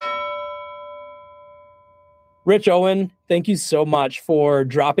Rich, Owen, thank you so much for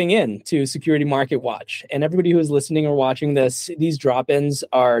dropping in to Security Market Watch. And everybody who is listening or watching this, these drop-ins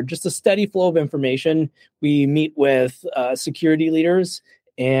are just a steady flow of information. We meet with security leaders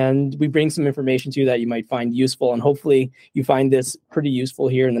and we bring some information to you that you might find useful. And hopefully you find this pretty useful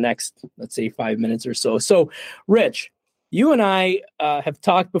here in the next, let's say, 5 minutes or so. So, Rich, you and I have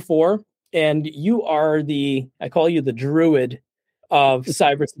talked before, and you are I call you the druid of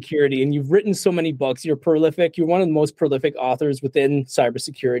cybersecurity, and you've written so many books. You're prolific. You're one of the most prolific authors within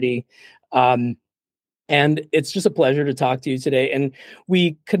cybersecurity. And it's just a pleasure to talk to you today. And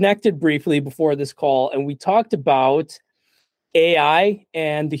we connected briefly before this call, and we talked about AI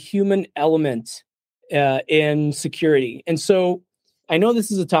and the human element in security. And so I know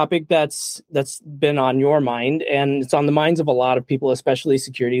this is a topic that's been on your mind, and it's on the minds of a lot of people, especially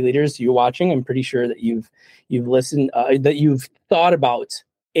security leaders. You watching, I'm pretty sure that you've listened, that you've thought about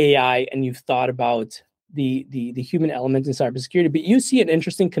AI and you've thought about the human element in cybersecurity. But you see an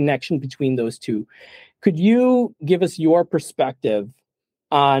interesting connection between those two. Could you give us your perspective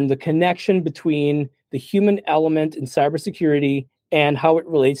on the connection between the human element in cybersecurity and how it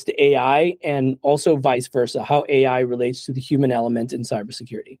relates to AI, and also vice versa, how AI relates to the human element in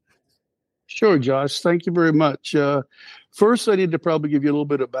cybersecurity? Sure, Josh. Thank you very much. First, I need to probably give you a little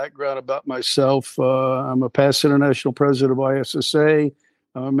bit of background about myself. I'm a past international president of ISSA.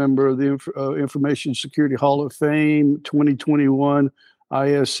 I'm a member of the Information Security Hall of Fame, 2021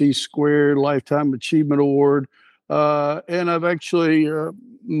 ISC Squared Lifetime Achievement Award. And I've actually,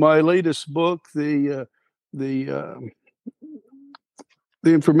 my latest book, the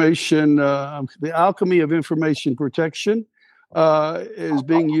alchemy of information protection, is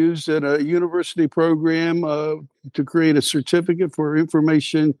being used in a university program to create a certificate for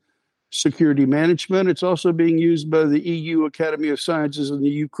information security management. It's also being used by the EU Academy of Sciences in the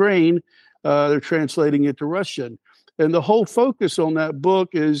Ukraine. They're translating it to Russian. And the whole focus on that book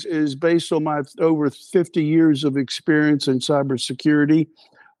is based on my over 50 years of experience in cybersecurity.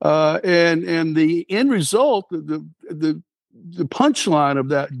 And the end result, the punchline of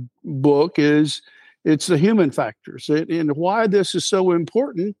that book is it's the human factors. And why this is so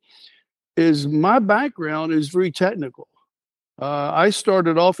important is my background is very technical. I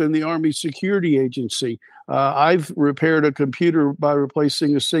started off in the Army Security Agency. I've repaired a computer by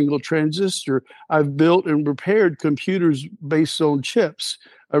replacing a single transistor. I've built and repaired computers based on chips.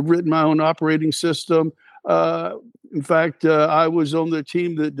 I've written my own operating system. In fact, I was on the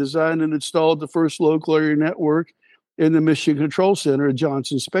team that designed and installed the first local area network in the Mission Control Center at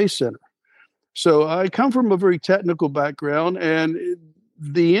Johnson Space Center. So I come from a very technical background, and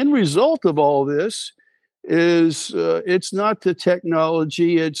the end result of all this is it's not the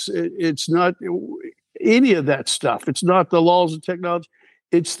technology, it's not any of that stuff. It's not the laws of technology.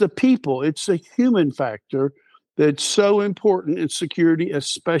 It's the people. It's the human factor that's so important in security,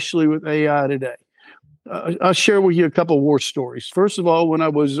 especially with AI today. I'll share with you a couple of war stories. First of all, when I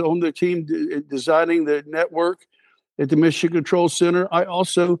was on the team designing the network at the Mission Control Center, I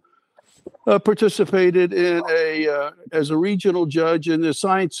also participated in as a regional judge in the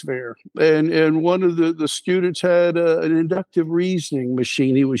science fair, and one of the students had an inductive reasoning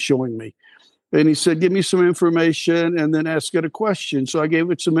machine he was showing me, and he said, "Give me some information, and then ask it a question." So I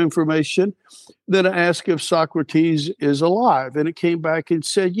gave it some information. Then I asked if Socrates is alive, and it came back and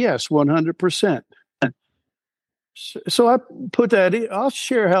said yes, 100%. So I put that in. I'll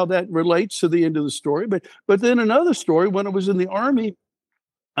share how that relates to the end of the story. But then another story, when I was in the Army,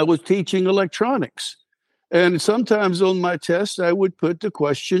 I was teaching electronics. And sometimes on my test, I would put the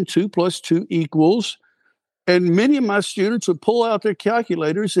question 2 + 2 =. And many of my students would pull out their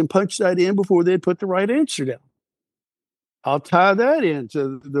calculators and punch that in before they'd put the right answer down. I'll tie that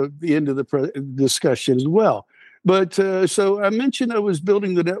into the end of the discussion as well. But so I mentioned I was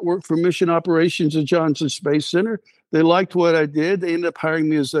building the network for mission operations at Johnson Space Center. They liked what I did. They ended up hiring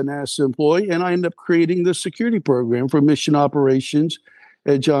me as a NASA employee, and I ended up creating the security program for mission operations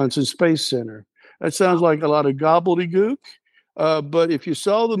at Johnson Space Center. That sounds like a lot of gobbledygook, but if you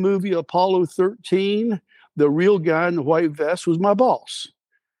saw the movie Apollo 13, the real guy in the white vest was my boss.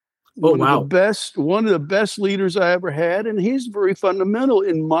 Oh, One of the best leaders I ever had, and he's very fundamental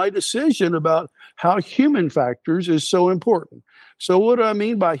in my decision about how human factors is so important. So what do I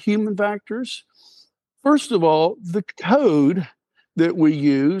mean by human factors? First of all, the code that we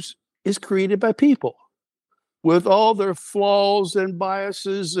use is created by people with all their flaws and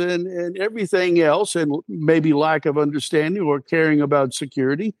biases and everything else, and maybe lack of understanding or caring about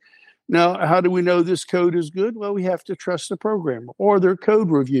security. Now, how do we know this code is good? Well, we have to trust the programmer or their code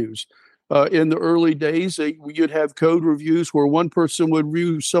reviews. In the early days, you'd have code reviews where one person would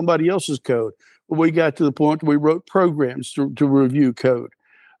review somebody else's code. we got to the point we wrote programs to review code.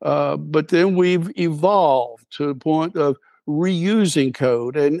 But then we've evolved to the point of reusing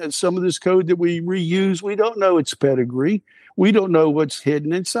code. And some of this code that we reuse, we don't know its pedigree. We don't know what's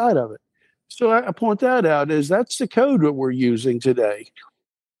hidden inside of it. So I point that out as that's the code that we're using today.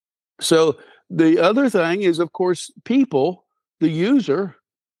 So the other thing is, of course, people, the user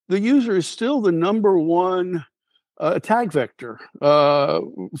is still the number one attack vector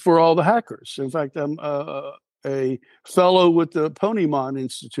for all the hackers. In fact, I'm a fellow with the Ponymon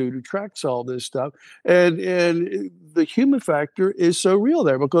Institute who tracks all this stuff. And the human factor is so real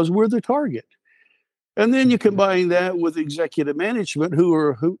there because we're the target. And then you combine that with executive management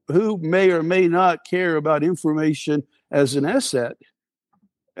who may or may not care about information as an asset,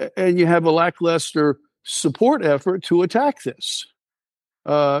 and you have a lackluster support effort to attack this.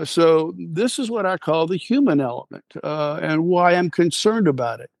 So this is what I call the human element, and why I'm concerned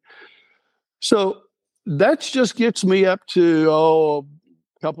about it. So that just gets me up to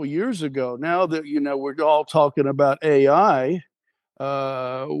a couple years ago. Now that we're all talking about AI.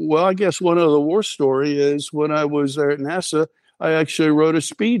 Well, I guess one of the war story is when I was there at NASA, I actually wrote a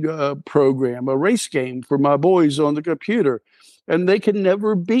speed program, a race game for my boys on the computer, and they could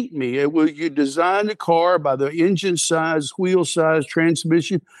never beat me. You design the car by the engine size, wheel size,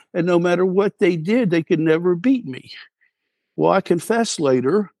 transmission, and no matter what they did, they could never beat me. Well, I confessed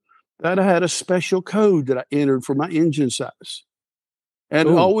later that I had a special code that I entered for my engine size, and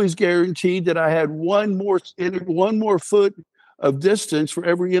always guaranteed that I had one more foot of distance for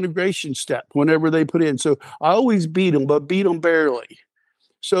every integration step whenever they put in. So I always beat them, but beat them barely.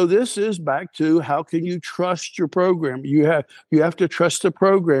 So this is back to how can you trust your program? You have to trust the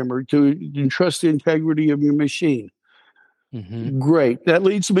programmer to trust the integrity of your machine. Mm-hmm. Great. That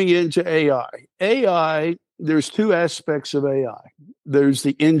leads me into AI. AI, there's two aspects of AI. There's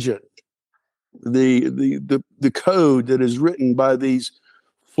the engine, the code that is written by these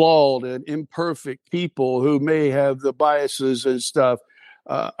flawed and imperfect people who may have the biases and stuff.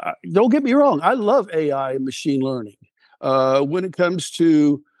 Don't get me wrong. I love AI and machine learning. When it comes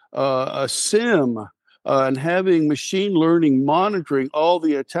to a SIM and having machine learning monitoring all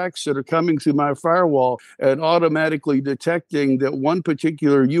the attacks that are coming through my firewall and automatically detecting that one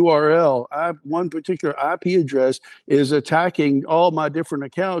particular URL, one particular IP address is attacking all my different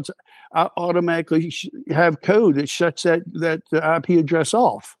accounts, I automatically have code that shuts that IP address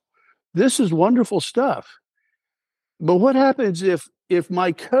off. This is wonderful stuff. But what happens if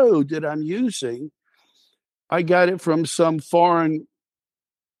my code that I'm using, I got it from some foreign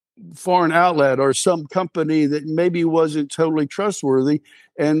outlet or some company that maybe wasn't totally trustworthy,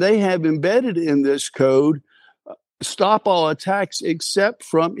 and they have embedded in this code stop all attacks except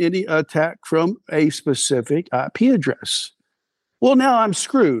from any attack from a specific IP address. Well, now I'm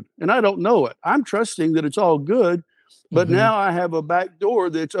screwed, and I don't know it. I'm trusting that it's all good, but now I have a back door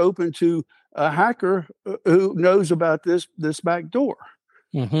that's open to a hacker who knows about this back door.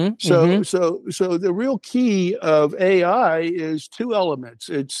 So the real key of AI is two elements.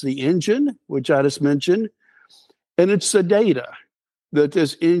 It's the engine, which I just mentioned, and it's the data that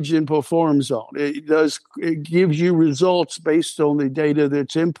this engine performs on. It gives you results based on the data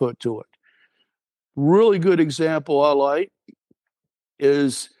that's input to it. Really good example I like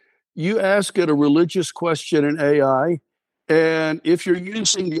is you ask it a religious question in AI, and if you're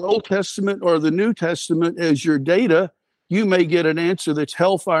using the Old Testament or the New Testament as your data, you may get an answer that's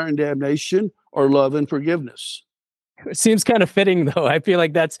hellfire and damnation or love and forgiveness. It seems kind of fitting, though. I feel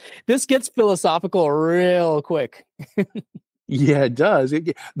like this gets philosophical real quick. Yeah, it does.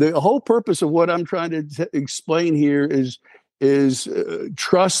 The whole purpose of what I'm trying to explain here is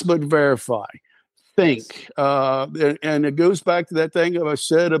trust but verify. Think, and it goes back to that thing I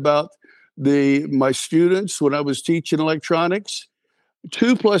said about my students when I was teaching electronics.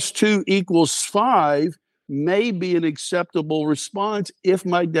 2 + 2 = 5 may be an acceptable response if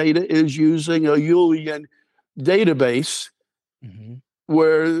my data is using a Eulian database,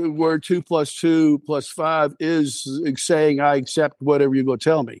 where 2 + 2 + 5 is saying I accept whatever you're going to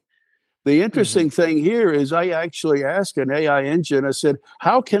tell me. The interesting thing here is I actually asked an AI engine, I said,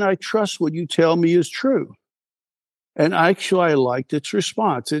 how can I trust what you tell me is true? And actually, I liked its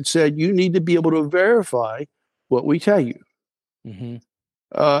response. It said, you need to be able to verify what we tell you.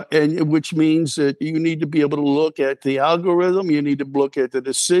 And which means that you need to be able to look at the algorithm. You need to look at the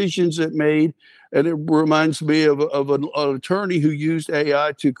decisions it made. And it reminds me of an attorney who used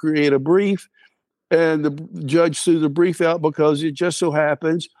AI to create a brief. And the judge threw the brief out because it just so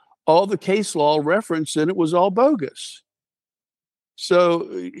happens all the case law referenced in it was all bogus. So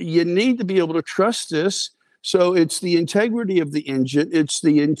you need to be able to trust this. So it's the integrity of the engine, it's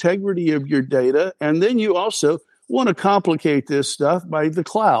the integrity of your data, and then you also want to complicate this stuff by the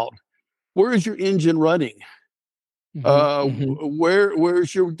cloud. Where is your engine running?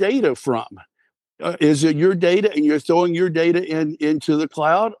 Where's your data from? Is it your data and you're throwing your data into the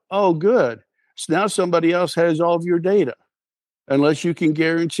cloud? Oh, good. So now somebody else has all of your data, unless you can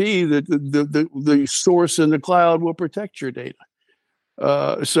guarantee that the source in the cloud will protect your data.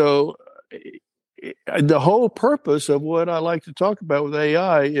 So the whole purpose of what I like to talk about with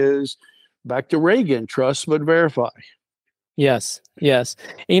AI is back to Reagan, trust but verify. Yes.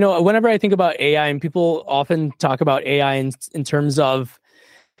 Whenever I think about AI, and people often talk about AI in terms of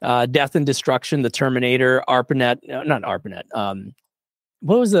death and destruction, the Terminator, ARPANET, not ARPANET.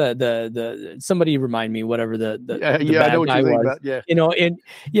 What was the somebody remind me, whatever the bad I know what guy you think was. about.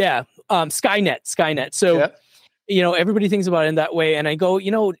 Skynet. So, everybody thinks about it in that way. And I go,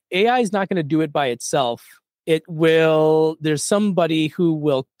 AI is not going to do it by itself. There's somebody who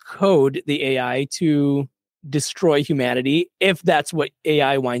will code the AI to destroy humanity if that's what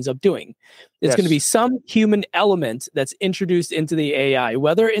AI winds up doing. It's going to be some human element that's introduced into the AI,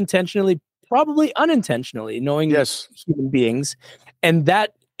 whether intentionally, probably unintentionally, knowing human beings, and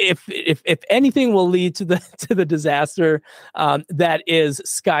that if anything will lead to the disaster that is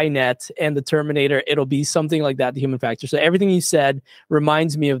Skynet and the Terminator, it'll be something like that, the human factor. So everything you said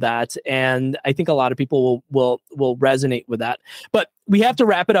reminds me of that, and I think a lot of people will resonate with that. But we have to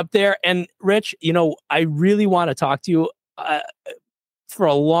wrap it up there. And Rich, I really want to talk to you for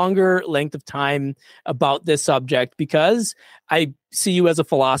a longer length of time about this subject, because I see you as a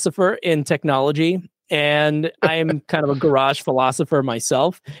philosopher in technology, and I'm kind of a garage philosopher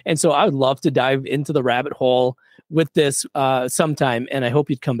myself. And so I would love to dive into the rabbit hole with this sometime, and I hope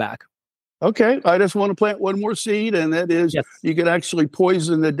you'd come back. Okay. I just want to plant one more seed, and that is you can actually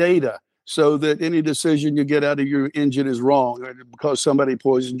poison the data so that any decision you get out of your engine is wrong because somebody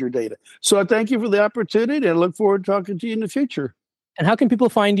poisoned your data. So I thank you for the opportunity, and I look forward to talking to you in the future. And how can people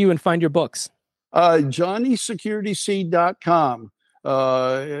find you and find your books? JohnnySecuritySeed.com.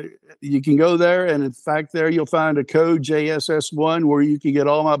 You can go there, and in fact, there you'll find a code JSS1 where you can get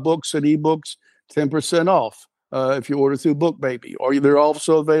all my books and ebooks 10% off if you order through BookBaby, or they're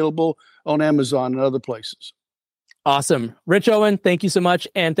also available on Amazon and other places. Awesome. Rich Owen, thank you so much.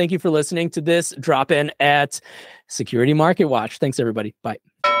 And thank you for listening to this drop-in at Security Market Watch. Thanks, everybody. Bye.